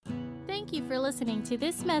Thank you for listening to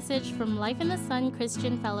this message from Life in the Sun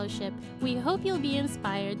Christian Fellowship. We hope you'll be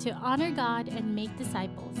inspired to honor God and make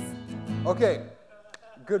disciples. Okay,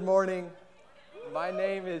 good morning. My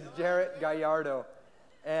name is Jarrett Gallardo,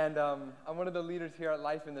 and I'm one of the leaders here at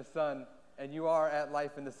Life in the Sun, and you are at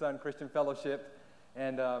Life in the Sun Christian Fellowship,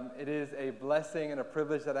 and it is a blessing and a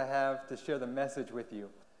privilege that I have to share the message with you.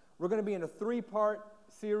 We're going to be in a 3-part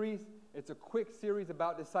series. It's a quick series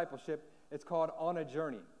about discipleship. It's called On a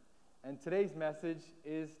Journey. And today's message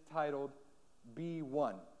is titled, Be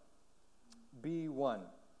One. Be One.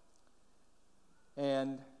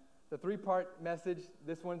 And the 3-part message,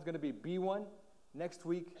 this one's going to be One. Next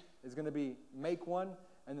week is going to be Make One.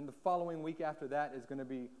 And then the following week after that is going to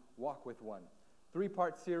be Walk with One.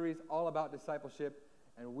 3-part series all about discipleship.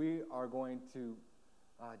 And we are going to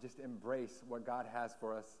just embrace what God has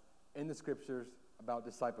for us in the scriptures about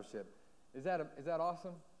discipleship. Is that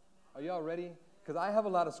awesome? Are y'all ready? Because I have a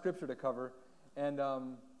lot of scripture to cover, and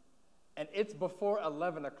it's before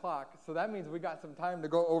 11 o'clock, so that means we got some time to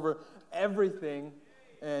go over everything,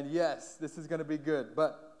 and yes, this is going to be good.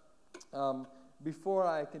 But before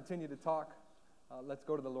I continue to talk, let's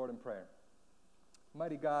go to the Lord in prayer.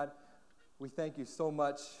 Mighty God, we thank you so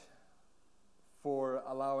much for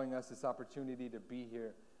allowing us this opportunity to be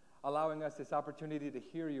here, allowing us this opportunity to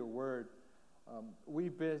hear your word.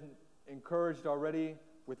 We've been encouraged already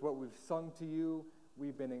with what we've sung to you.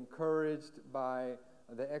 We've been encouraged by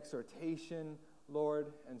the exhortation,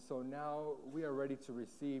 Lord, and so now we are ready to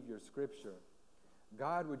receive your scripture.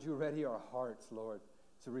 God, would you ready our hearts, Lord,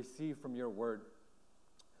 to receive from your word?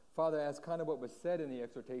 Father, as kind of what was said in the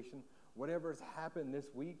exhortation, whatever has happened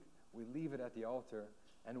this week, we leave it at the altar,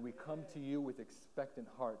 and we come to you with expectant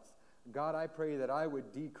hearts. God, I pray that I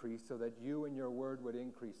would decrease so that you and your word would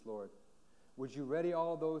increase, Lord. Would you ready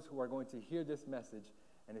all those who are going to hear this message?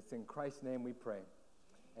 And it's in Christ's name we pray.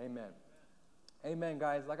 Amen. Amen,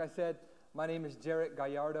 guys. Like I said, my name is Jarrett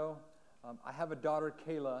Gallardo. I have a daughter,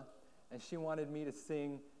 Kayla, and she wanted me to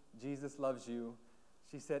sing Jesus Loves You.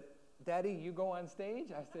 She said, Daddy, you go on stage?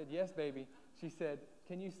 I said, yes, baby. She said,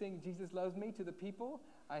 can you sing Jesus Loves Me to the people?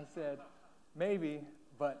 I said, maybe,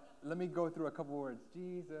 but let me go through a couple words.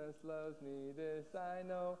 Jesus loves me, this I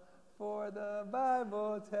know, for the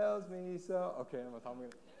Bible tells me so. Okay,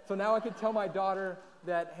 so now I could tell my daughter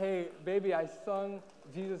that, hey, baby, I sung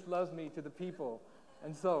Jesus Loves Me to the people.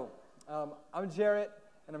 And so, I'm Jarrett,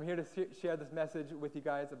 and I'm here to share this message with you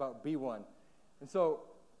guys about Be One. And so,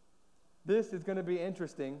 this is going to be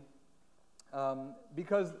interesting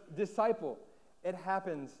because disciple, it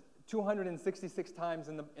happens 266 times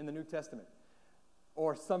in the New Testament.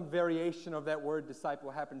 Or some variation of that word disciple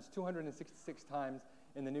happens 266 times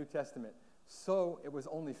in the New Testament. So it was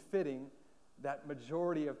only fitting that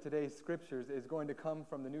majority of today's scriptures is going to come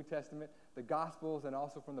from the New Testament, the Gospels, and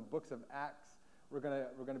also from the books of Acts. We're going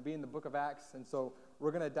to be in the book of Acts, and so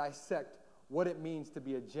we're going to dissect what it means to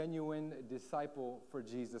be a genuine disciple for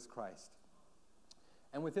Jesus Christ.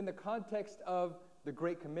 And within the context of the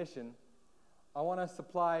Great Commission, I want to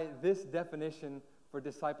supply this definition for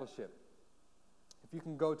discipleship. If you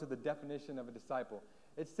can go to the definition of a disciple,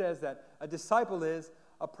 it says that a disciple is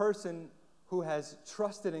a person who has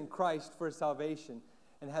trusted in Christ for salvation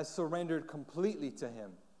and has surrendered completely to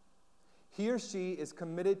him. He or she is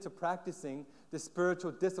committed to practicing the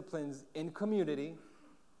spiritual disciplines in community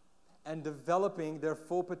and developing their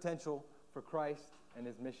full potential for Christ and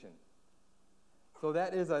his mission. So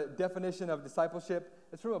that is a definition of discipleship.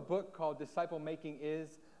 It's from a book called Disciple Making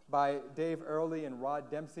Is by Dave Earley and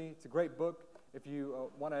Rod Dempsey. It's a great book if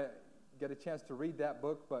you want to get a chance to read that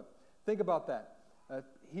book, but think about that.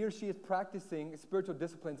 He or she is practicing spiritual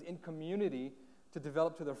disciplines in community to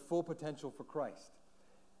develop to their full potential for Christ.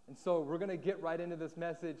 And so we're going to get right into this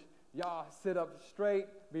message. Y'all sit up straight,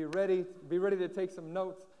 be ready to take some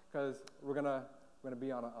notes because we're going to be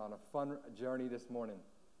on a fun journey this morning.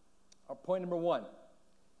 Point number 1,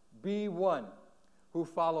 be one who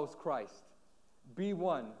follows Christ. Be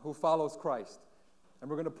one who follows Christ. And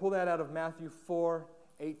we're going to pull that out of Matthew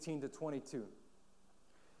 4:18 to 22.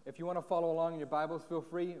 If you want to follow along in your Bibles, feel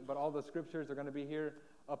free, but all the scriptures are going to be here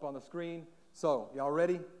up on the screen. So, y'all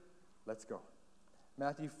ready? Let's go.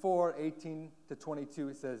 Matthew 4:18 to 22,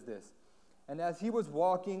 it says this. And as he was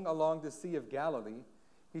walking along the Sea of Galilee,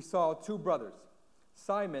 he saw 2 brothers,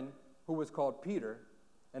 Simon, who was called Peter,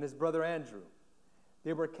 and his brother Andrew.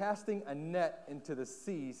 They were casting a net into the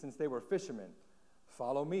sea since they were fishermen.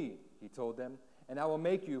 Follow me, he told them, and I will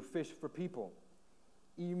make you fish for people.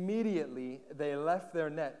 Immediately they left their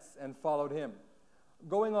nets and followed him.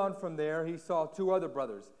 Going on from there, he saw 2 other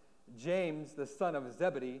brothers, James, the son of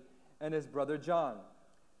Zebedee, and his brother John.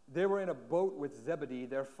 They were in a boat with Zebedee,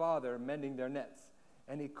 their father, mending their nets.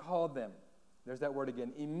 And he called them. There's that word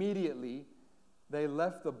again. Immediately, they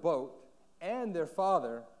left the boat and their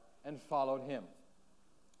father and followed him.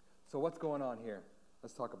 So what's going on here?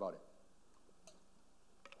 Let's talk about it.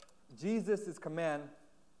 Jesus' command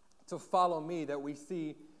to follow me that we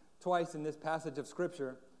see twice in this passage of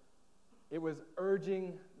Scripture, it was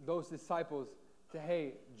urging those disciples to,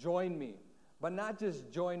 hey, join me. But not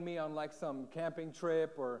just join me on like some camping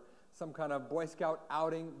trip or some kind of Boy Scout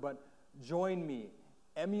outing, but join me,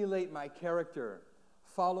 emulate my character,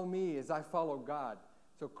 follow me as I follow God.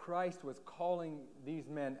 So Christ was calling these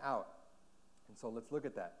men out. And so let's look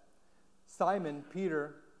at that. Simon,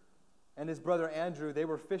 Peter, and his brother Andrew, they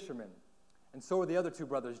were fishermen. And so were the other two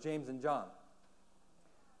brothers, James and John.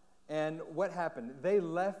 And what happened? They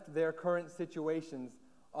left their current situations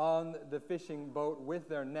on the fishing boat with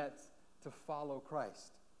their nets to follow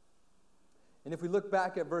Christ. And if we look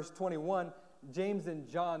back at verse 21, James and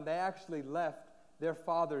John, they actually left their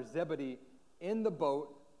father Zebedee in the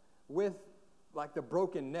boat with like the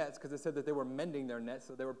broken nets, because it said that they were mending their nets,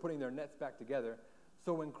 so they were putting their nets back together.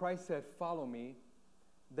 So when Christ said, follow me,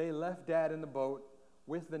 they left Dad in the boat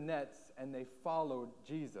with the nets, and they followed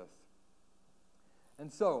Jesus.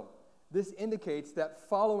 And so, this indicates that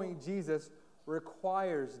following Jesus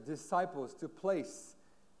requires disciples to place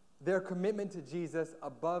their commitment to Jesus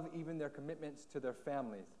above even their commitments to their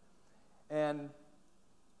families. And,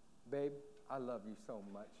 babe, I love you so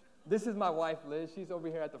much. This is my wife, Liz. She's over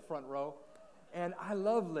here at the front row. And I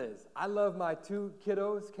love Liz. I love my two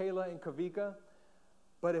kiddos, Kayla and Kavika.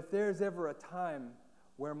 But if there's ever a time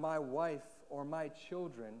where my wife or my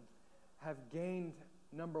children have gained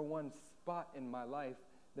number one spot in my life,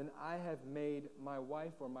 then I have made my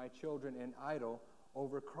wife or my children an idol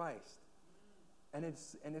over Christ. And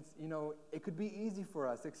it's you know, it could be easy for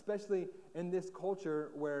us, especially in this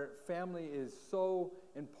culture where family is so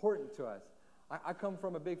important to us. I come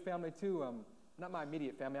from a big family too. Not my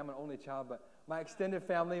immediate family, I'm an only child, but my extended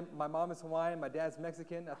family, my mom is Hawaiian, my dad's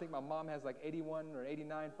Mexican. I think my mom has like 81 or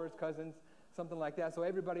 89 first cousins, something like that. So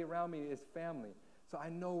everybody around me is family. So I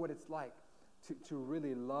know what it's like to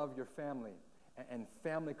really love your family. And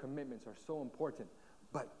family commitments are so important.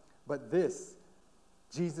 But this,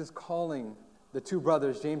 Jesus calling the two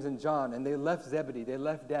brothers, James and John, and they left Zebedee, they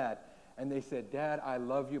left Dad, and they said, Dad, I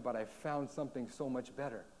love you, but I found something so much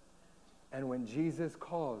better. And when Jesus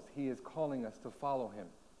calls, he is calling us to follow him.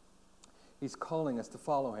 He's calling us to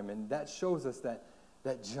follow him. And that shows us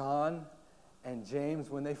that John and James,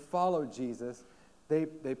 when they followed Jesus, they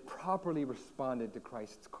properly responded to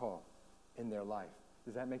Christ's call in their life.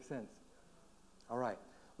 Does that make sense? All right.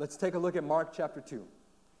 Let's take a look at Mark chapter 2.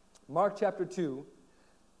 Mark chapter 2,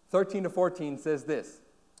 13 to 14 says this.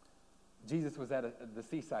 Jesus was at the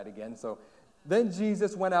seaside again. So then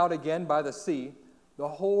Jesus went out again by the sea. The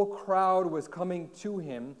whole crowd was coming to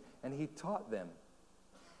him, and he taught them.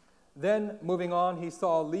 Then, moving on, he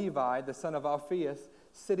saw Levi, the son of Alphaeus,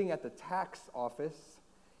 sitting at the tax office,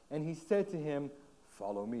 and he said to him,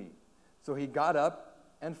 follow me. So he got up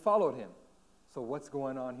and followed him. So what's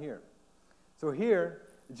going on here? So here,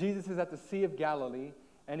 Jesus is at the Sea of Galilee,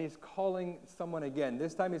 and he's calling someone again.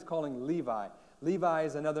 This time he's calling Levi. Levi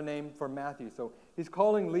is another name for Matthew. So he's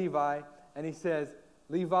calling Levi, and he says,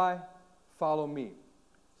 Levi, follow me.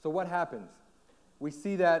 So what happens? We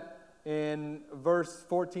see that in verse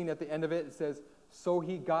 14 at the end of it. It says, so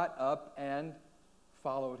he got up and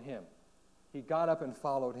followed him. He got up and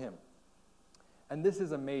followed him. And this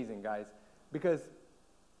is amazing, guys, because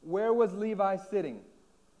where was Levi sitting?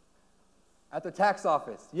 At the tax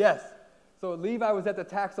office. Yes. So Levi was at the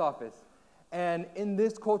tax office. And in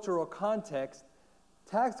this cultural context,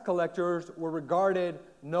 tax collectors were regarded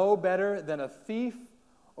no better than a thief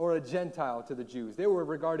or a Gentile to the Jews. They were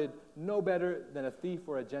regarded no better than a thief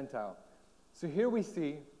or a Gentile. So here we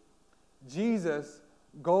see Jesus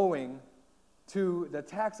going to the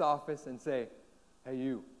tax office and say, hey,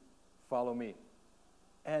 you, follow me.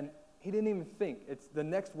 And he didn't even think. The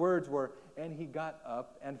next words were, and he got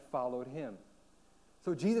up and followed him.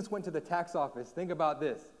 So Jesus went to the tax office. Think about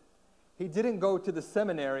this. He didn't go to the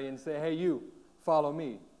seminary and say, hey, you, follow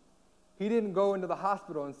me. He didn't go into the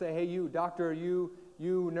hospital and say, hey, you, doctor, you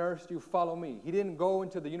nurse, you follow me. He didn't go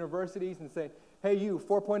into the universities and say, hey, you,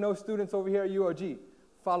 4.0 students over here at UOG,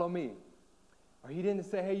 follow me. Or he didn't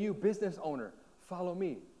say, hey, you, business owner, follow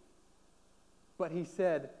me. But he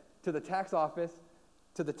said to the tax office,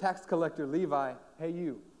 to the tax collector, Levi, hey,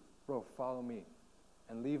 you, bro, follow me.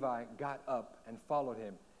 And Levi got up and followed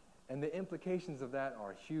him. And the implications of that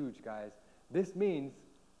are huge, guys. This means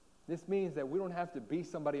that we don't have to be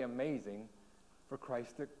somebody amazing for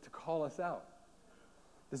Christ to call us out.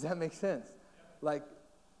 Does that make sense? Like,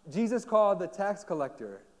 Jesus called the tax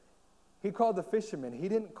collector. He called the fisherman. He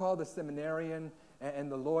didn't call the seminarian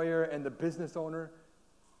and the lawyer and the business owner.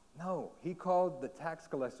 No, he called the tax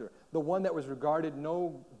collector, the one that was regarded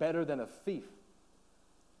no better than a thief.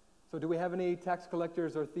 So do we have any tax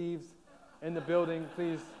collectors or thieves in the building,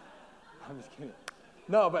 please? I'm just kidding.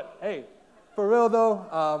 No, but hey, for real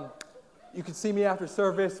though, you can see me after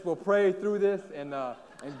service. We'll pray through this, and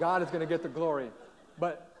God is going to get the glory.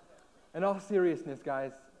 But in all seriousness,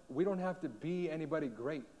 guys, we don't have to be anybody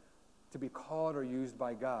great to be called or used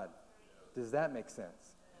by God. Does that make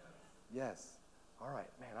sense? Yes. All right,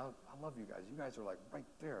 man, I love you guys. You guys are like right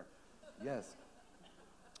there. Yes.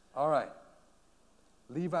 All right.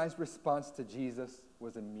 Levi's response to Jesus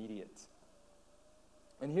was immediate.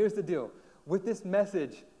 And here's the deal. With this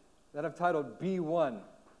message that I've titled Be One,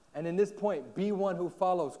 and in this point, be one who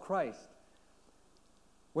follows Christ.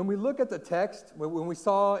 When we look at the text, when we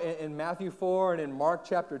saw in Matthew 4 and in Mark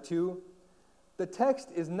chapter 2, the text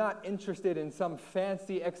is not interested in some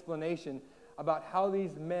fancy explanation about how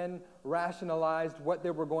these men rationalized what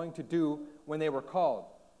they were going to do when they were called.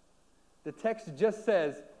 The text just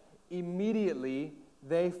says, immediately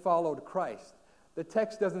they followed Christ. The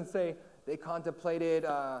text doesn't say they contemplated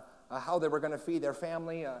how they were going to feed their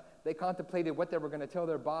family. They contemplated what they were going to tell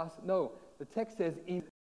their boss. No, the text says,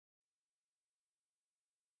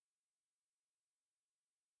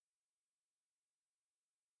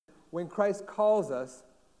 when Christ calls us,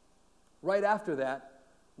 right after that,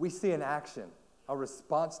 we see an action, a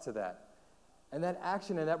response to that. And that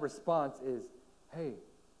action and that response is, hey,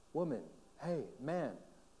 woman, hey, man,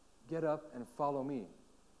 get up and follow me.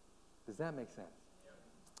 Does that make sense?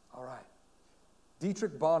 All right.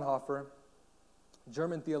 Dietrich Bonhoeffer,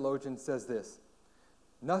 German theologian, says this.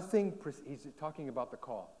 He's talking about the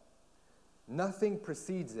call. Nothing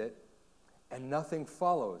precedes it and nothing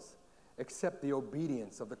follows except the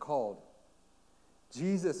obedience of the called.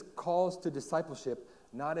 Jesus calls to discipleship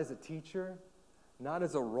not as a teacher, not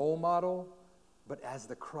as a role model, but as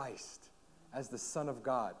the Christ, as the Son of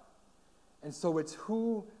God. And so it's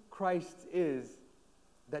who Christ is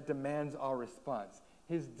that demands our response.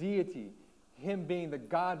 His deity, him being the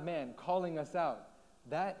God-man calling us out,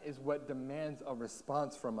 that is what demands a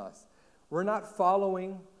response from us. We're not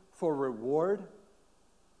following for reward.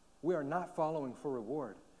 We are not following for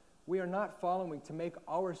reward. We are not following to make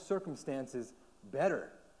our circumstances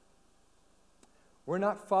better. We're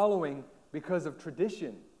not following because of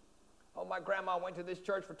tradition. Oh, my grandma went to this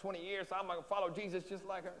church for 20 years, so I'm going to follow Jesus just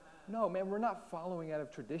like her. No, man, we're not following out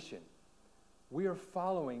of tradition. We are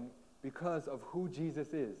following because of who Jesus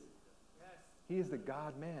is. Yes. He is the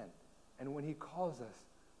God-man. And when he calls us,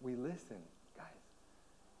 we listen, guys.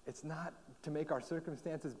 It's not to make our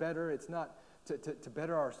circumstances better. It's not to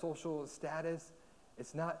better our social status.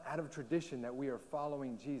 It's not out of tradition that we are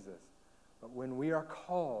following Jesus. But when we are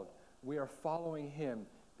called, we are following him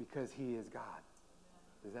because he is God.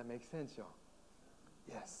 Does that make sense, y'all?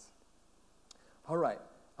 Yes. All right.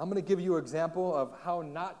 I'm going to give you an example of how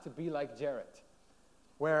not to be like Jarrett,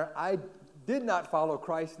 where I did not follow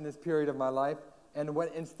Christ in this period of my life, and when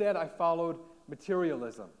instead I followed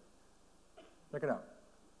materialism. Check it out.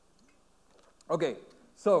 Okay,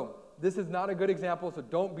 so this is not a good example, so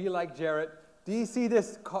don't be like Jarrett. Do you see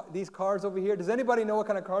these cars over here? Does anybody know what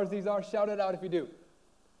kind of cars these are? Shout it out if you do.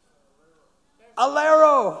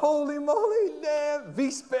 Alero! Holy moly, damn.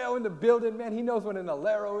 V-Spell in the building, man. He knows what an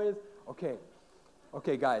Alero is.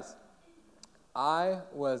 Okay, guys. I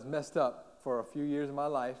was messed up for a few years of my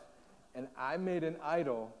life, and I made an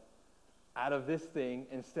idol out of this thing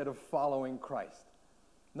instead of following Christ.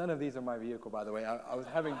 None of these are my vehicle, by the way. I was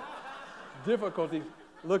having difficulty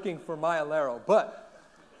looking for my Alero.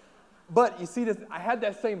 But you see this, I had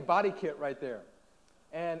that same body kit right there.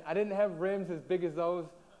 And I didn't have rims as big as those,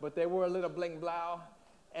 but they were a little bling blow.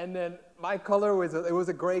 And then my color was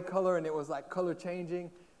a gray color, and it was like color changing.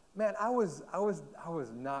 Man, I was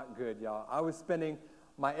not good, y'all. I was spending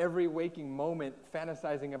my every waking moment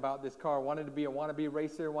fantasizing about this car. Wanted to be a wannabe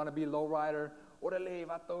racer, wannabe lowrider, orale,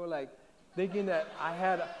 vato, like thinking that I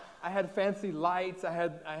had fancy lights. I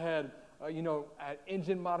had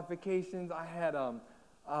engine modifications. I had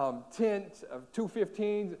tint of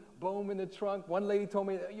 215s, boom in the trunk. One lady told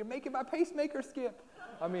me, "You're making my pacemaker skip."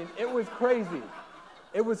 I mean, it was crazy.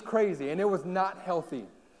 It was crazy, and it was not healthy.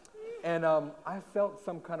 And I felt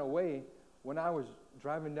some kind of way when I was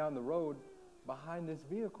driving down the road behind this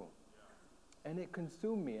vehicle. And it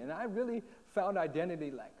consumed me. And I really found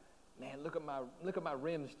identity like, man, look at my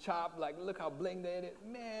rims chopped, like look how bling they did.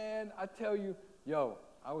 Man, I tell you,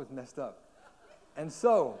 I was messed up. And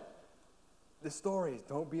so the stories.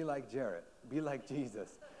 Don't be like Jarrett. Be like Jesus.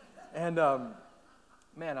 And,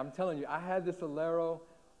 man, I'm telling you, I had this Alero,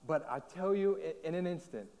 but I tell you, in an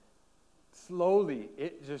instant, slowly,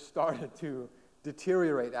 it just started to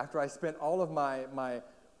deteriorate after I spent all of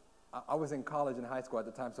I was in college and high school at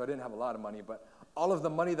the time, so I didn't have a lot of money, but all of the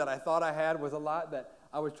money that I thought I had was a lot that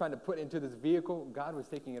I was trying to put into this vehicle. God was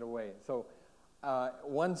taking it away. So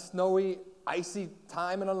one snowy, icy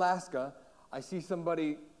time in Alaska, I see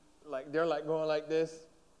somebody, they're going like this.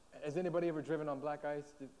 Has anybody ever driven on black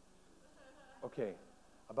ice? Okay,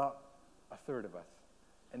 about a third of us.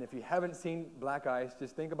 And if you haven't seen black ice,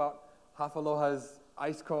 just think about Hafaloha's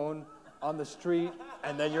ice cone on the street,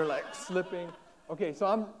 and then you're slipping. Okay, so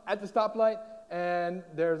I'm at the stoplight, and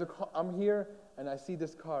there's a car. I'm here, and I see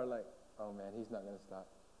this car oh man, he's not going to stop.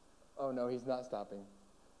 Oh no, he's not stopping.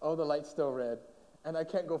 Oh, the light's still red, and I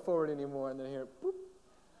can't go forward anymore. And then here, boop,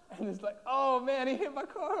 and it's oh man, he hit my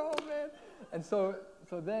car. Oh man. And so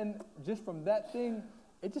then just from that thing,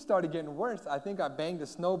 it just started getting worse. I think I banged a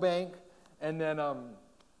snowbank, and then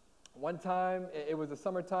one time, it was the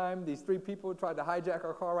summertime, these 3 people tried to hijack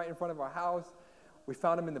our car right in front of our house. We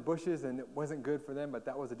found them in the bushes, and it wasn't good for them, but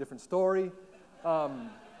that was a different story.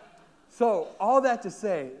 So all that to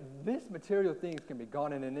say, this material things can be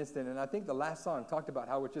gone in an instant, and I think the last song talked about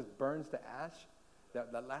how it just burns to ash,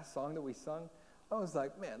 that last song that we sung. I was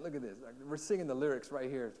like, man, look at this. We're singing the lyrics right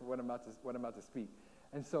here to what I'm about to speak.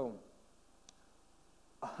 And so,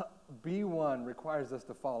 B1 requires us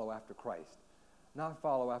to follow after Christ. Not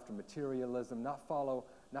follow after materialism, not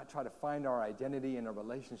try to find our identity in a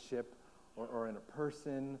relationship or in a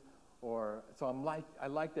person. So I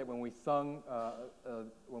like that when we sung,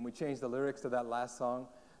 when we changed the lyrics to that last song,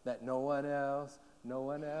 that no one else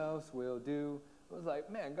will do. It was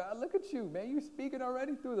like, man, God, look at you, man. You speaking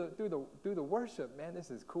already through the worship, man.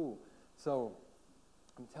 This is cool. So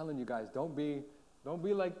I'm telling you guys, don't be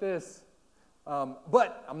like this.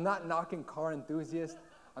 But I'm not knocking car enthusiasts.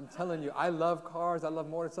 I'm telling you, I love cars, I love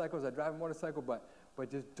motorcycles, I drive a motorcycle, but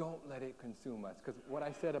just don't let it consume us. Because what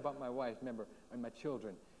I said about my wife, remember, and my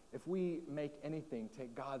children, if we make anything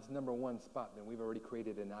take God's number one spot, then we've already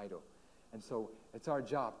created an idol. And so it's our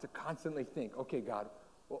job to constantly think, okay, God,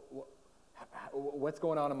 what's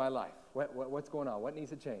going on in my life? What's going on? What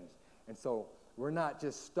needs to change? And so we're not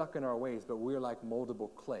just stuck in our ways, but we're like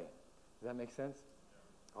moldable clay. Does that make sense?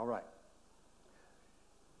 All right.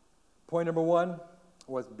 Point number 1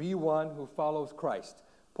 was be one who follows Christ.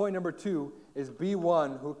 Point number 2 is be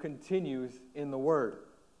one who continues in the Word.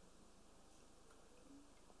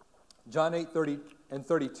 John 8:30 and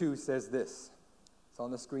 32 says this. It's on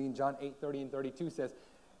the screen. John 8:30 and 32 says,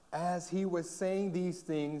 as he was saying these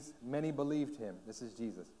things, many believed him. This is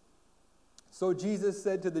Jesus. So Jesus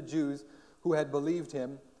said to the Jews who had believed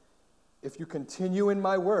him, if you continue in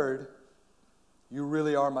my word, you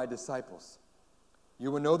really are my disciples.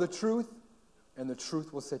 You will know the truth, and the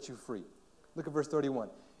truth will set you free. Look at verse 31.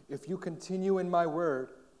 If you continue in my word,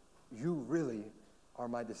 you really are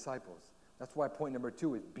my disciples. That's why point number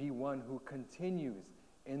 2 is be one who continues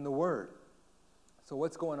in the word. So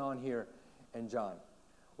what's going on here in John?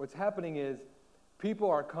 What's happening is people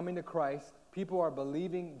are coming to Christ. People are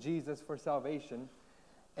believing Jesus for salvation.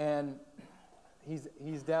 And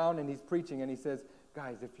he's down and he's preaching and he says,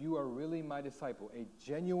 guys, if you are really my disciple, a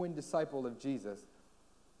genuine disciple of Jesus,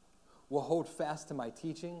 will hold fast to my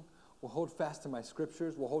teaching, will hold fast to my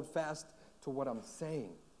scriptures, will hold fast to what I'm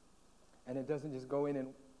saying. And it doesn't just go in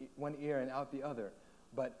one ear and out the other,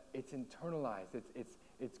 but it's internalized,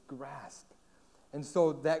 it's grasped. And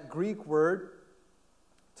so that Greek word,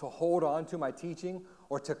 to hold on to my teaching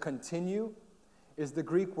or to continue, is the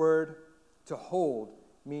Greek word to hold,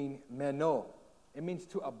 mean meno. It means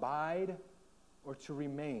to abide or to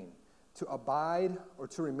remain. To abide or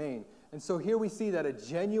to remain. And so here we see that a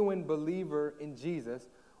genuine believer in Jesus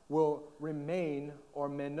will remain or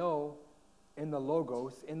meno in the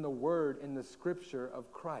logos, in the word, in the scripture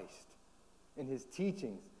of Christ, in his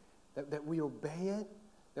teachings. That we obey it,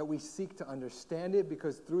 that we seek to understand it,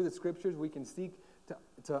 because through the scriptures we can seek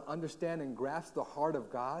to understand and grasp the heart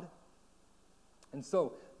of God. And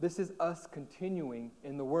so this is us continuing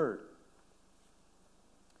in the word.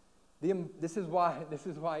 This is why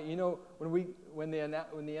you know when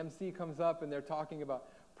the MC comes up and they're talking about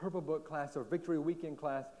Purple Book class or Victory Weekend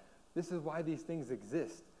class, this is why these things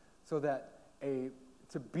exist, so that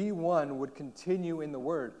to be one would continue in the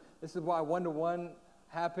Word. This is why 1-to-1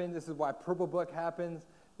 happens. This is why Purple Book happens.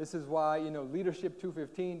 This is why Leadership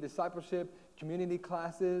 215, discipleship, community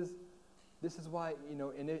classes. This is why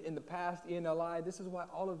in the past ENLI. This is why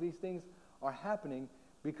all of these things are happening.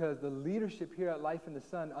 Because the leadership here at Life in the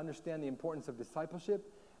Sun understand the importance of discipleship,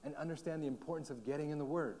 and understand the importance of getting in the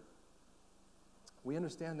Word. We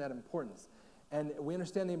understand that importance. And we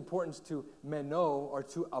understand the importance to meno, or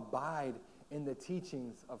to abide in the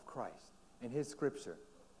teachings of Christ, in His Scripture.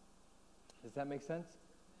 Does that make sense?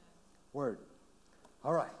 Word.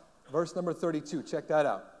 All right. Verse number 32. Check that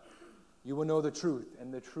out. You will know the truth,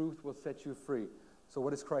 and the truth will set you free. So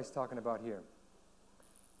what is Christ talking about here?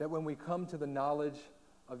 That when we come to the knowledge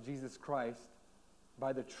of Jesus Christ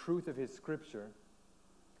by the truth of His Scripture,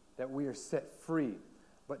 that we are set free.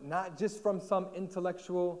 But not just from some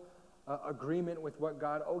intellectual agreement with what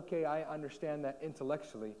God, okay, I understand that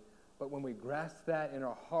intellectually, but when we grasp that in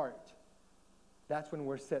our heart, that's when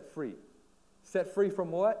we're set free. Set free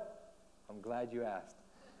from what? I'm glad you asked.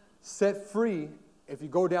 Set free, if you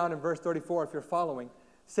go down in verse 34, if you're following,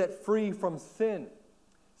 set free from sin.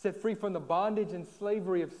 Set free from the bondage and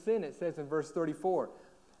slavery of sin, it says in verse 34,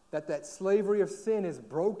 that slavery of sin is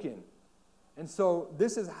broken. And so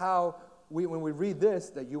this is how, when we read this,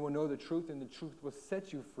 that you will know the truth and the truth will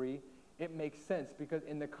set you free, it makes sense, because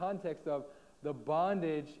in the context of the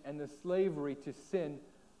bondage and the slavery to sin,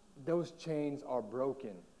 those chains are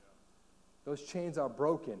broken. Those chains are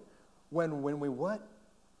broken. When we what?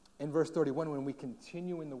 In verse 31, when we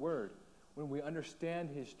continue in the Word, when we understand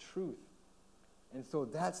His truth. And so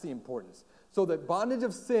that's the importance. So the bondage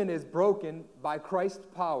of sin is broken by Christ's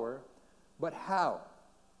power, but how?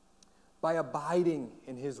 By abiding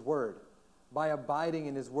in His Word. By abiding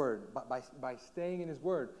in His Word. By staying in His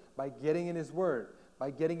Word. By getting in His Word.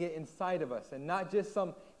 By getting it inside of us. And not just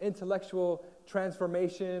some intellectual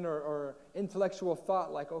transformation or intellectual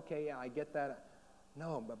thought like, okay, yeah, I get that.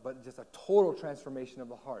 No, but just a total transformation of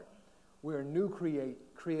the heart. We are new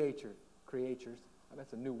creatures.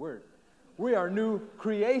 That's a new word. We are new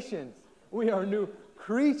creations. We are new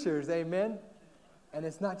creatures, amen? And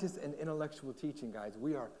it's not just an intellectual teaching, guys.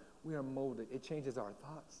 We are molded. It changes our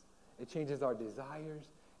thoughts. It changes our desires.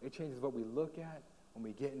 It changes what we look at when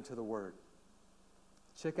we get into the Word.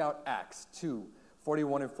 Check out Acts 2,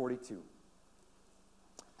 41 and 42.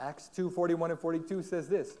 Acts 2, 41 and 42 says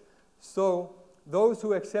this. So those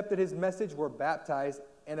who accepted His message were baptized,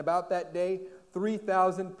 and about that day,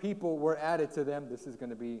 3,000 people were added to them. This is going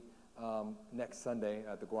to be next Sunday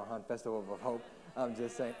at the Guahan Festival of Hope. I'm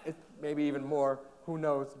just saying, it's maybe even more. Who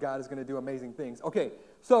knows? God is going to do amazing things. Okay,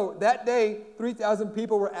 so that day, 3,000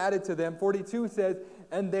 people were added to them. 42 says,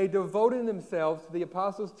 and they devoted themselves to the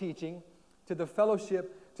apostles' teaching, to the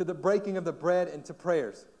fellowship, to the breaking of the bread, and to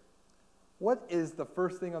prayers. What is the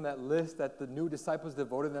first thing on that list that the new disciples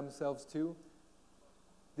devoted themselves to?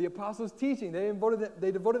 The apostles' teaching.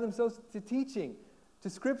 They devoted themselves to teaching, to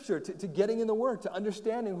Scripture, to getting in the Word, to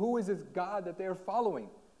understanding who is this God that they are following.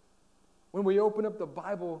 When we open up the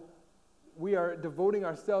Bible, we are devoting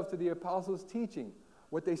ourselves to the apostles' teaching,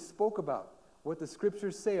 what they spoke about, what the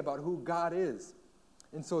Scriptures say about who God is.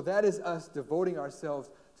 And so that is us devoting ourselves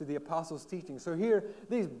to the apostles' teaching. So here,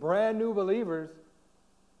 these brand new believers,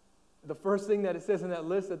 the first thing that it says in that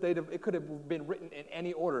list, that it could have been written in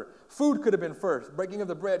any order. Food could have been first. Breaking of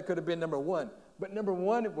the bread could have been number one. But number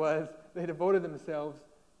one was they devoted themselves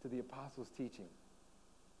to the apostles' teaching.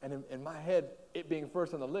 And in my head, it being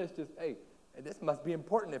first on the list, just, hey, this must be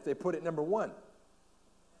important if they put it number one.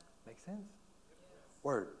 Make sense? Yes.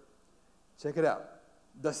 Word. Check it out.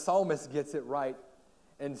 The psalmist gets it right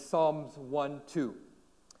in Psalms 1:2.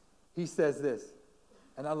 He says this,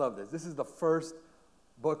 and I love this. This is the first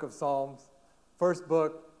book of Psalms. First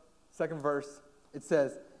book, second verse. It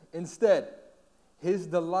says, instead, his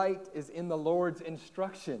delight is in the Lord's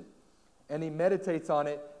instruction, and he meditates on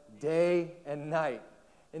it day and night.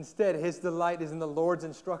 Instead, his delight is in the Lord's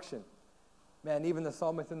instruction. Man, even the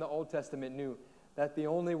psalmist in the Old Testament knew that the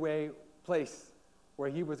only place where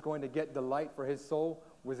he was going to get delight for his soul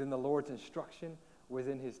was in the Lord's instruction, was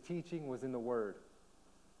in his teaching, was in the Word.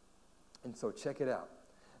 And so check it out.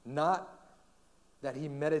 Not that he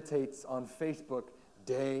meditates on Facebook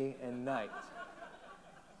day and night.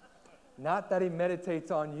 Not that he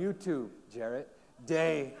meditates on YouTube, Jarrett,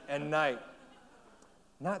 day and night.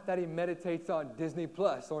 Not that he meditates on Disney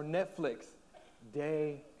Plus or Netflix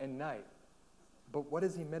day and night. But what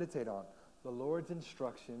does he meditate on? The Lord's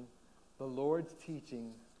instruction, the Lord's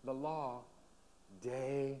teaching, the law,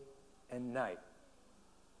 day and night.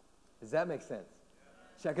 Does that make sense?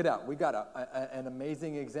 Check it out. We got an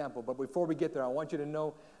amazing example. But before we get there, I want you to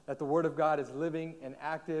know that the Word of God is living and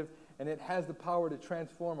active, and it has the power to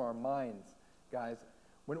transform our minds, guys.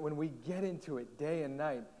 When we get into it day and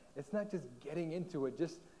night, it's not just getting into it,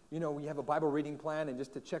 just, we have a Bible reading plan and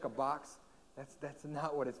just to check a box. That's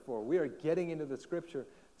not what it's for. We are getting into the Scripture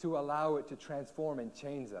to allow it to transform and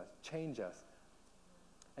change us.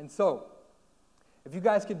 And so, If you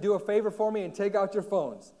guys can do a favor for me and take out your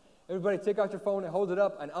phones. Everybody take out your phone and hold it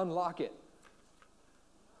up and unlock it.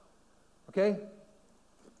 Okay?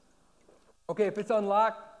 Okay, if it's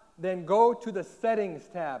unlocked, then go to the Settings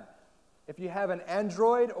tab. If you have an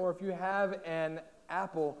Android or if you have an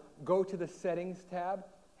Apple, go to the Settings tab.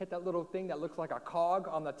 Hit that little thing that looks like a cog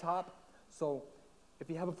on the top. So if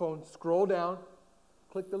you have a phone, scroll down,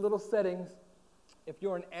 click the little settings. If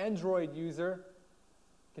you're an Android user,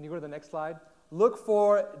 can you go to the next slide? Look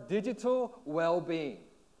for digital well-being.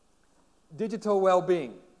 Digital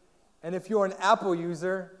well-being. And if you're an Apple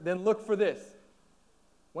user, then look for this.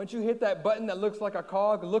 Once you hit that button that looks like a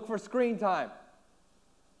cog, look for screen time.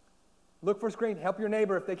 Look for screen. Help your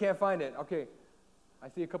neighbor if they can't find it. Okay, I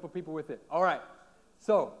see a couple people with it. All right.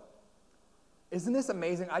 So, isn't this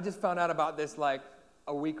amazing? I just found out about this like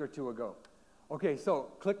a week or two ago. Okay,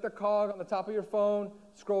 so click the cog on the top of your phone,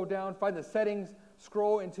 scroll down, find the settings,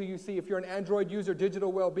 scroll until you see if you're an Android user,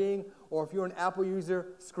 digital well-being, or if you're an Apple user,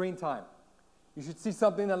 screen time. You should see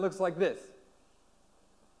something that looks like this.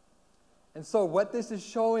 And so what this is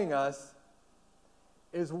showing us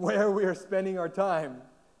is where we are spending our time,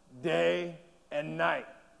 day and night.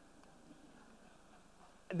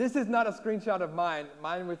 This is not a screenshot of mine.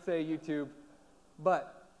 Mine would say YouTube.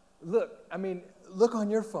 But look on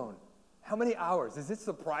your phone. How many hours? Is it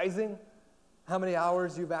surprising how many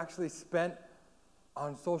hours you've actually spent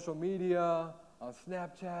on social media, on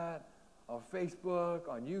Snapchat, on Facebook,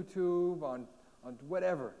 on YouTube, on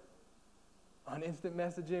whatever, on instant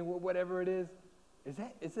messaging, whatever it is?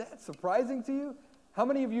 Is that surprising to you? How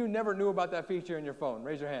many of you never knew about that feature in your phone?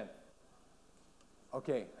 Raise your hand.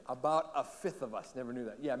 Okay, about a fifth of us never knew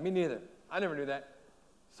that. Yeah, me neither. I never knew that.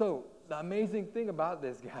 So the amazing thing about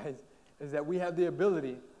this, guys, is that we have the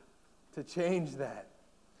ability to change that.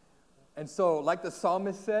 And so, like the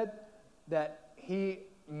psalmist said, that he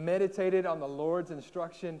meditated on the Lord's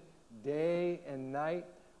instruction day and night,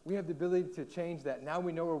 we have the ability to change that. Now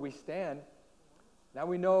we know where we stand. Now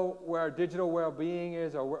we know where our digital well-being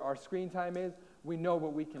is or where our screen time is. We know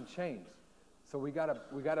what we can change. So we got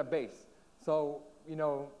a base. So,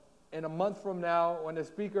 in a month from now, when the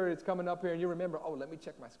speaker is coming up here and you remember, oh, let me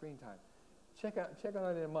check my screen time. Check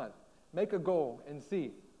on it in a month. Make a goal and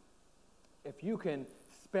see if you can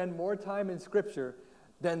spend more time in Scripture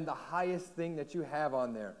than the highest thing that you have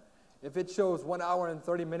on there. If it shows 1 hour and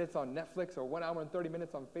 30 minutes on Netflix or 1 hour and 30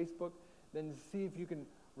 minutes on Facebook, then see if you can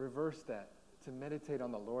reverse that to meditate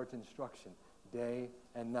on the Lord's instruction day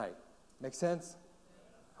and night. Make sense?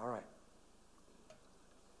 All right.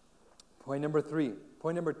 Point number 3.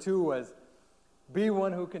 Point number 2 was be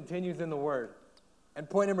one who continues in the Word. And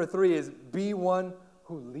point number 3 is be one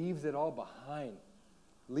who leaves it all behind.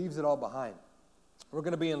 Leaves it all behind. We're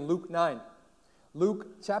going to be in Luke 9. Luke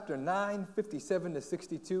chapter 9, 57 to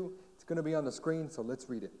 62. It's going to be on the screen, so let's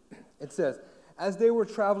read it. It says, as they were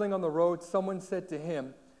traveling on the road, someone said to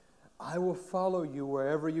him, I will follow you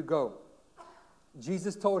wherever you go.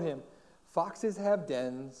 Jesus told him, foxes have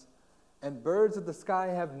dens, and birds of the sky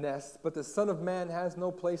have nests, but the Son of Man has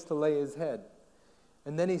no place to lay his head.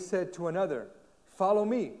 And then he said to another, follow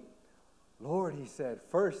me. Lord, he said,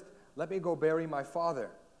 first let me go bury my father.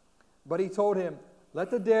 But he told him, let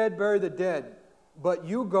the dead bury the dead, but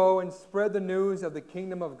you go and spread the news of the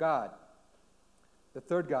kingdom of God. The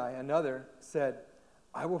third guy, another, said,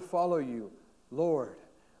 I will follow you, Lord,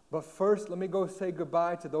 but first let me go say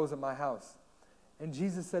goodbye to those at my house. And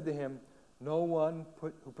Jesus said to him, no one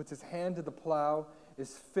who puts his hand to the plow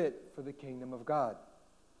is fit for the kingdom of God.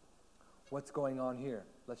 What's going on here?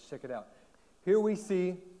 Let's check it out. Here we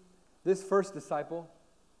see this first disciple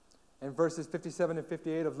in verses 57 and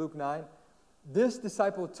 58 of Luke 9. This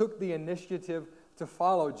disciple took the initiative to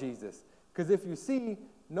follow Jesus. Because if you see,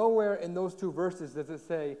 nowhere in those two verses does it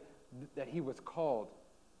say that he was called.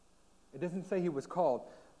 It doesn't say he was called.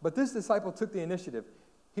 But this disciple took the initiative.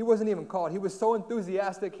 He wasn't even called. He was so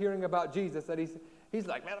enthusiastic hearing about Jesus that he's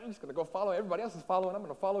like, man, I'm just going to go follow. Everybody else is following. I'm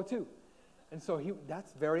going to follow too. And so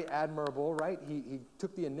that's very admirable, right? He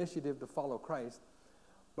took the initiative to follow Christ.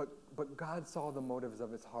 But God saw the motives of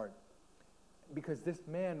his heart. Because this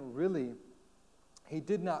man really, he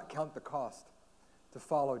did not count the cost to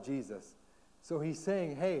follow Jesus. So he's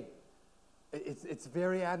saying, hey, it's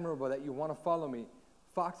very admirable that you want to follow me.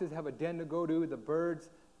 Foxes have a den to go to. The birds,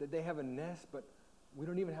 that they have a nest, but we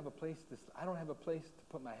don't even have a place I don't have a place to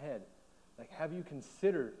put my head. Like, have you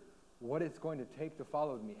considered what it's going to take to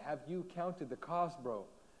follow me? Have you counted the cost, bro?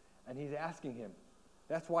 And he's asking him.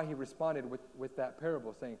 That's why he responded with that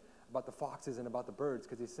parable saying about the foxes and about the birds,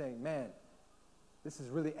 because he's saying, man, this is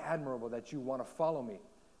really admirable that you want to follow me,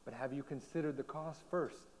 but have you considered the cost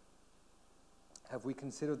first? Have we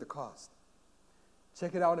considered the cost?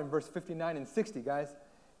 Check it out in verse 59 and 60, guys.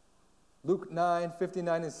 Luke 9,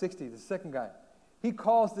 59 and 60, the second guy. He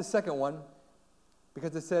calls the second one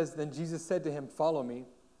because it says, then Jesus said to him, follow me.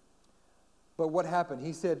 But what happened?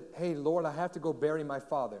 He said, hey, Lord, I have to go bury my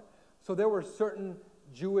father. So there were certain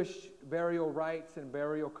Jewish burial rites and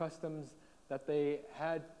burial customs that they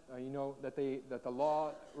had, that the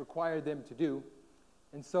law required them to do.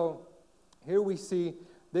 And so here we see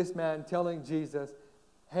this man telling Jesus,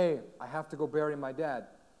 hey, I have to go bury my dad.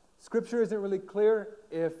 Scripture isn't really clear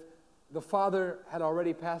if the father had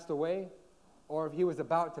already passed away or if he was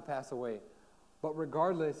about to pass away. But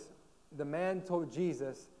regardless, the man told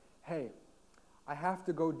Jesus, hey, I have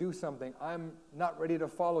to go do something. I'm not ready to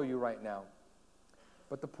follow you right now.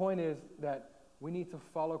 But the point is that we need to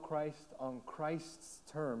follow Christ on Christ's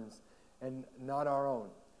terms and not our own.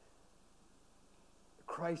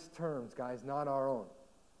 Christ's terms, guys, not our own.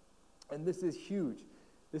 And this is huge.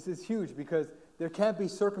 This is huge because there can't be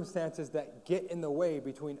circumstances that get in the way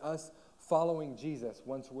between us following Jesus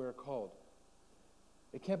once we're called.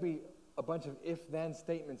 It can't be a bunch of if-then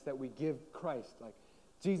statements that we give Christ. Like,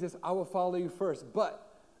 Jesus, I will follow you first,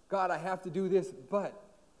 but God, I have to do this, but.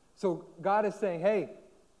 So God is saying, hey,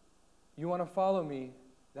 you want to follow me,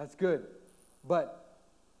 that's good. But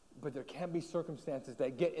there can't be circumstances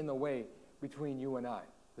that get in the way between you and I.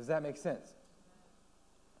 Does that make sense?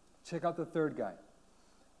 Check out the third guy.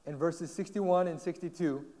 In verses 61 and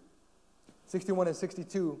 62,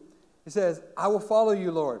 it says, I will follow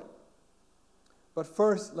you, Lord. But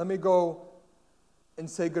first, let me go and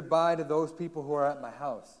say goodbye to those people who are at my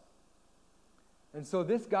house. And so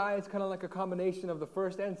this guy is kind of like a combination of the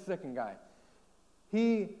first and second guy.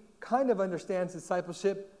 He kind of understands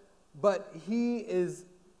discipleship, but he's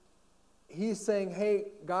saying, hey,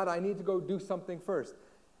 God, I need to go do something first.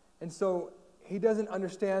 And so he doesn't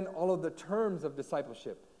understand all of the terms of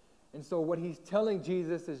discipleship. And so what he's telling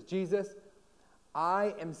Jesus is, Jesus,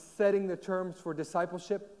 I am setting the terms for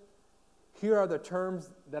discipleship. Here are the terms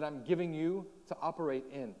that I'm giving you to operate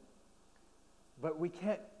in. But we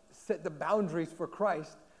can't set the boundaries for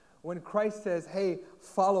Christ. When Christ says, hey,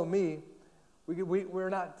 follow me, we're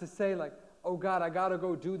not to say like, oh God, I got to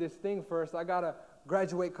go do this thing first. I got to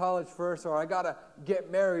graduate college first, or I got to get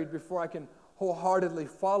married before I can wholeheartedly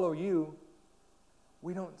follow you.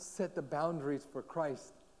 We don't set the boundaries for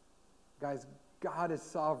Christ. Guys, God is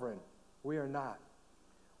sovereign. We are not.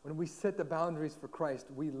 When we set the boundaries for Christ,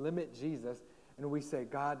 we limit Jesus, and we say,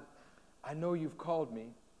 God, I know you've called me,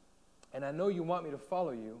 and I know you want me to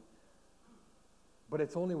follow you, but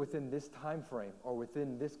it's only within this time frame or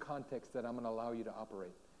within this context that I'm going to allow you to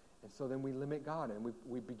operate. And so then we limit God, and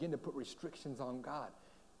we begin to put restrictions on God,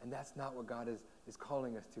 and that's not what God is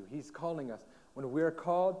calling us to. He's calling us. When we're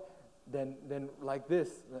called, then like this,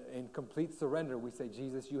 in complete surrender, we say,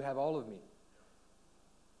 Jesus, you have all of me.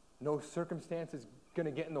 No circumstance is going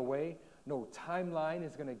to get in the way. No timeline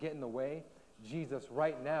is going to get in the way. Jesus,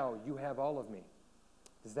 right now, you have all of me.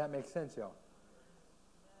 Does that make sense, y'all?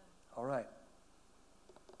 All right.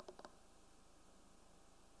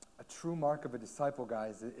 A true mark of a disciple,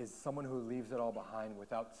 guys, is someone who leaves it all behind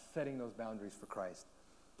without setting those boundaries for Christ.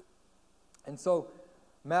 And so,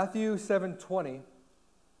 Matthew 7:20,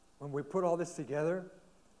 when we put all this together,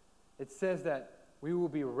 it says that we will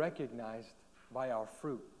be recognized by our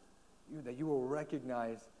fruit. That you will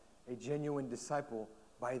recognize a genuine disciple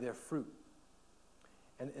by their fruit.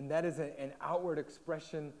 And that is an outward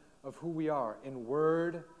expression of who we are in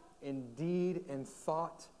word, in deed, in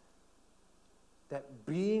thought. That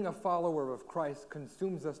being a follower of Christ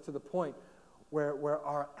consumes us to the point where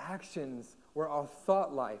our actions, where our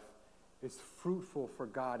thought life is fruitful for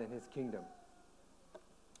God and His kingdom.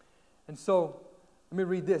 And so, let me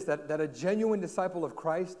read this, that a genuine disciple of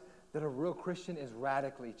Christ, that a real Christian is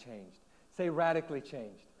radically changed. Say radically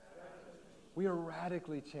changed. We are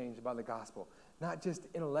radically changed by the gospel. Not just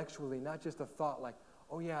intellectually, not just a thought like,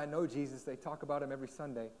 oh yeah, I know Jesus, they talk about Him every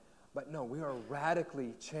Sunday. But no, we are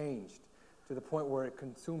radically changed to the point where it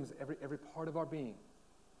consumes every part of our being.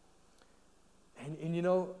 And you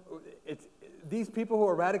know, it's these people who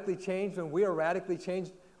are radically changed, when we are radically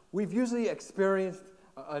changed, we've usually experienced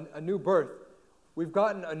a new birth. We've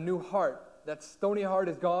gotten a new heart. That stony heart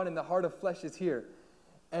is gone and the heart of flesh is here.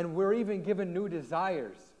 And we're even given new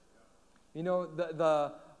desires. You know,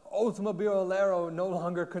 the Oldsmobile no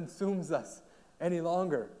longer consumes us any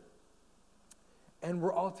longer. And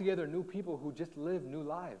we're altogether new people who just live new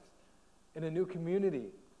lives in a new community.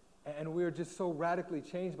 And we're just so radically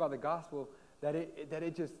changed by the gospel that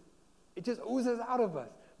it just oozes out of us.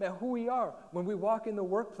 Man, who we are. When we walk in the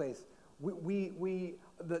workplace,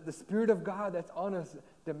 the Spirit of God that's on us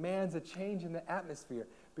demands a change in the atmosphere.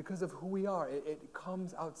 because of who we are. It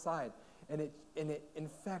comes outside, and it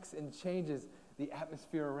infects and changes the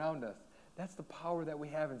atmosphere around us. That's the power that we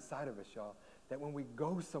have inside of us, y'all. That when we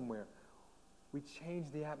go somewhere, we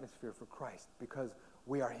change the atmosphere for Christ because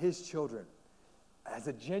we are his children. As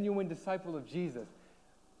a genuine disciple of Jesus,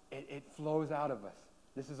 it flows out of us.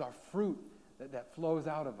 This is our fruit that flows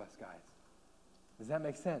out of us, guys. Does that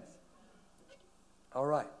make sense? All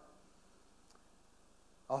right.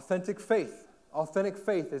 Authentic faith. Authentic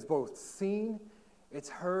faith is both seen, it's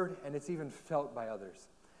heard, and it's even felt by others.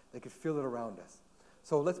 They could feel it around us.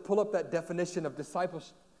 So let's pull up that definition of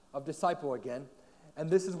disciple again. And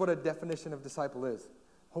this is what a definition of disciple is.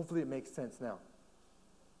 Hopefully it makes sense now.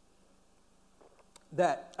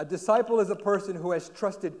 That a disciple is a person who has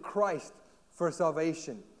trusted Christ for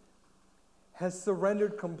salvation, has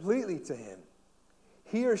surrendered completely to him.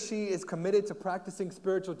 He or she is committed to practicing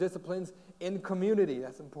spiritual disciplines in community,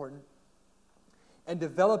 that's important, and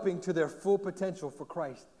developing to their full potential for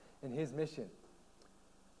Christ and his mission.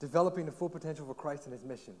 Developing the full potential for Christ and his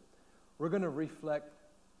mission. We're going to reflect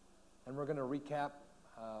and we're going to recap.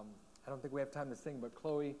 I don't think we have time to sing, but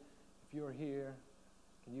Chloe, if you're here,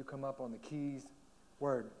 can you come up on the keys?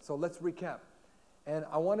 Word. So let's recap. And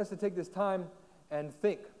I want us to take this time and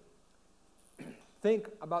think. Think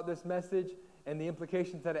about this message and the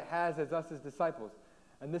implications that it has as us as disciples.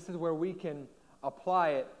 And this is where we can apply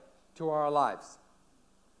it to our lives.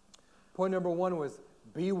 Point number 1 was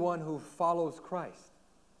be one who follows Christ.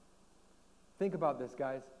 Think about this,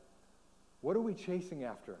 guys. What are we chasing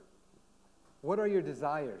after? What are your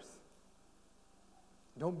desires?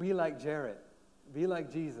 Don't be like Jarrett. Be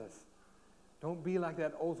like Jesus. Don't be like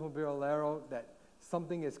that Oldsmobile that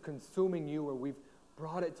something is consuming you, or we've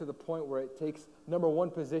brought it to the point where it takes number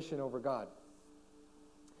 1 position over God.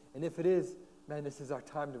 And if it is, man, this is our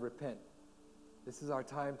time to repent. This is our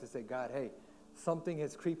time to say, God, hey, something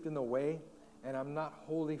has creeped in the way, and I'm not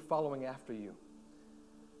wholly following after you.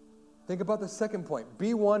 Think about the second point.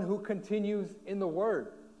 Be one who continues in the Word.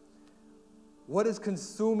 What is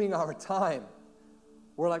consuming our time?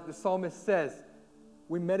 Where, like the psalmist says,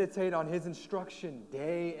 we meditate on his instruction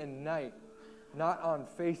day and night, not on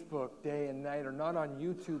Facebook day and night, or not on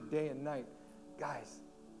YouTube day and night. Guys,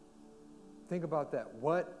 think about that.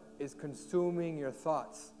 What is consuming your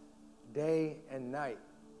thoughts day and night?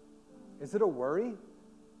 Is it a worry?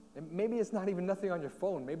 And maybe it's not even nothing on your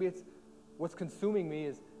phone. Maybe it's what's consuming me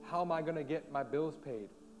is, how am I going to get my bills paid?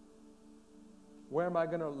 Where am I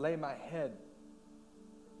going to lay my head?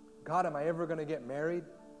 God, am I ever going to get married?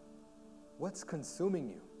 What's consuming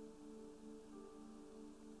you?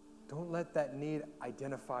 Don't let that need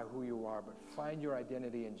identify who you are, but find your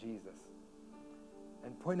identity in Jesus.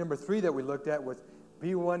 And point number 3 that we looked at was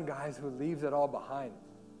be one, guys, who leaves it all behind.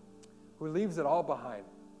 Who leaves it all behind.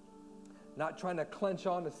 Not trying to clench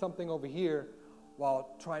on to something over here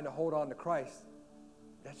while trying to hold on to Christ.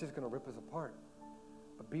 That's just going to rip us apart.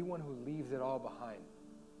 But be one who leaves it all behind.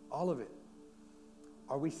 All of it.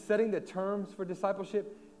 Are we setting the terms for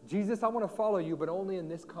discipleship? Jesus, I want to follow you, but only in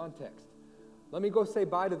this context. Let me go say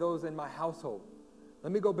bye to those in my household.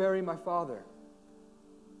 Let me go bury my father.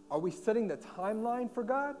 Are we setting the timeline for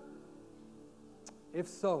God? If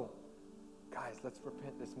so, guys, let's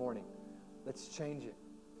repent this morning. Let's change it.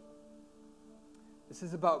 This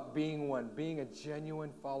is about being one, being a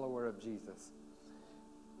genuine follower of Jesus.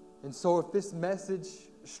 And so if this message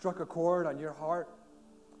struck a chord on your heart,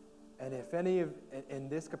 and if any of, in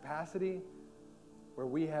this capacity, where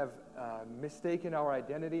we have mistaken our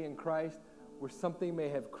identity in Christ, where something may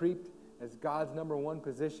have creeped as God's number 1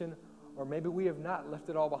 position, or maybe we have not left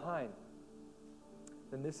it all behind,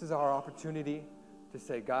 then this is our opportunity to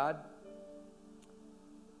say, God,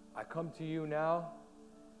 I come to you now,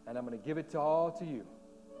 and I'm going to give it all to you.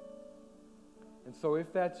 And so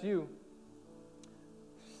if that's you,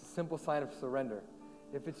 simple sign of surrender.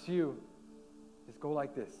 If it's you, just go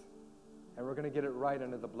like this. And we're going to get it right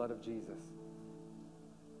under the blood of Jesus.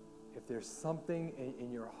 If there's something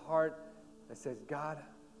in your heart that says, God,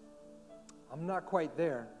 I'm not quite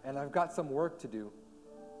there, and I've got some work to do.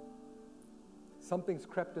 Something's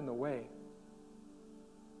crept in the way.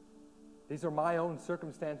 These are my own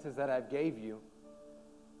circumstances that I've gave you.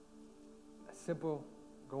 A simple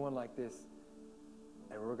going like this,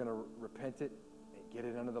 and we're going to repent it and get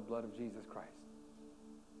it under the blood of Jesus Christ.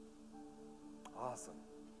 Awesome.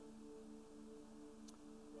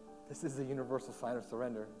 This is the universal sign of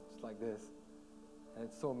surrender, just like this. And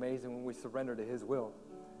it's so amazing when we surrender to his will.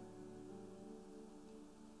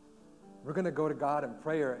 We're going to go to God in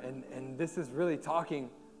prayer, and this is really talking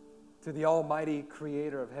to the almighty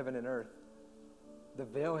creator of heaven and earth. The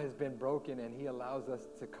veil has been broken, and he allows us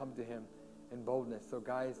to come to him and boldness. So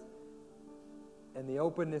guys, in the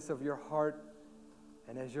openness of your heart,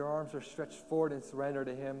 and as your arms are stretched forward in surrender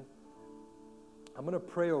to Him, I'm going to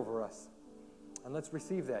pray over us. And let's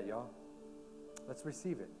receive that, y'all. Let's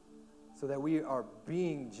receive it so that we are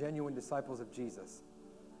being genuine disciples of Jesus.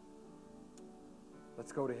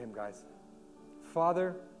 Let's go to Him, guys.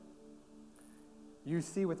 Father, you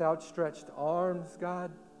see with outstretched arms,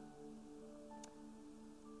 God,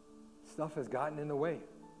 stuff has gotten in the way.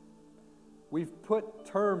 We've put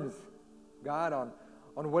terms, God, on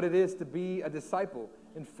what it is to be a disciple.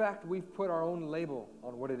 In fact, we've put our own label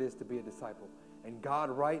on what it is to be a disciple. And God,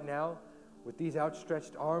 right now, with these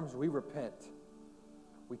outstretched arms, we repent.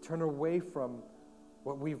 We turn away from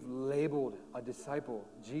what we've labeled a disciple,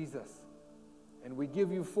 Jesus. And we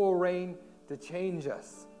give you full reign to change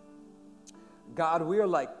us. God, we are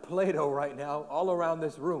like Play-Doh right now, all around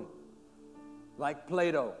this room. Like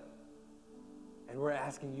Play-Doh. And we're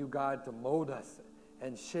asking you, God, to mold us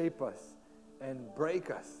and shape us and break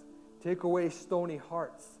us. Take away stony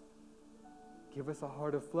hearts. Give us a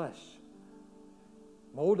heart of flesh.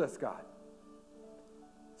 Mold us, God.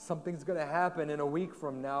 Something's going to happen in a week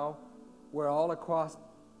from now where all across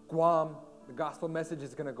Guam, the gospel message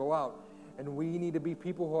is going to go out. And we need to be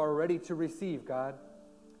people who are ready to receive, God.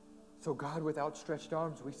 So, God, with outstretched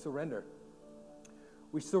arms, we surrender.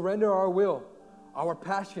 We surrender our will, our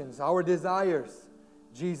passions, our desires,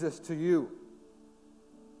 Jesus, to you.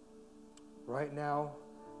 Right now,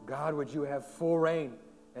 God, would you have full reign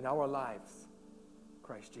in our lives,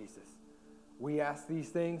 Christ Jesus. We ask these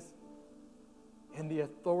things in the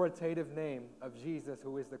authoritative name of Jesus,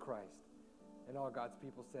 who is the Christ. And all God's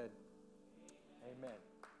people said, amen.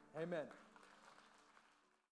 Amen.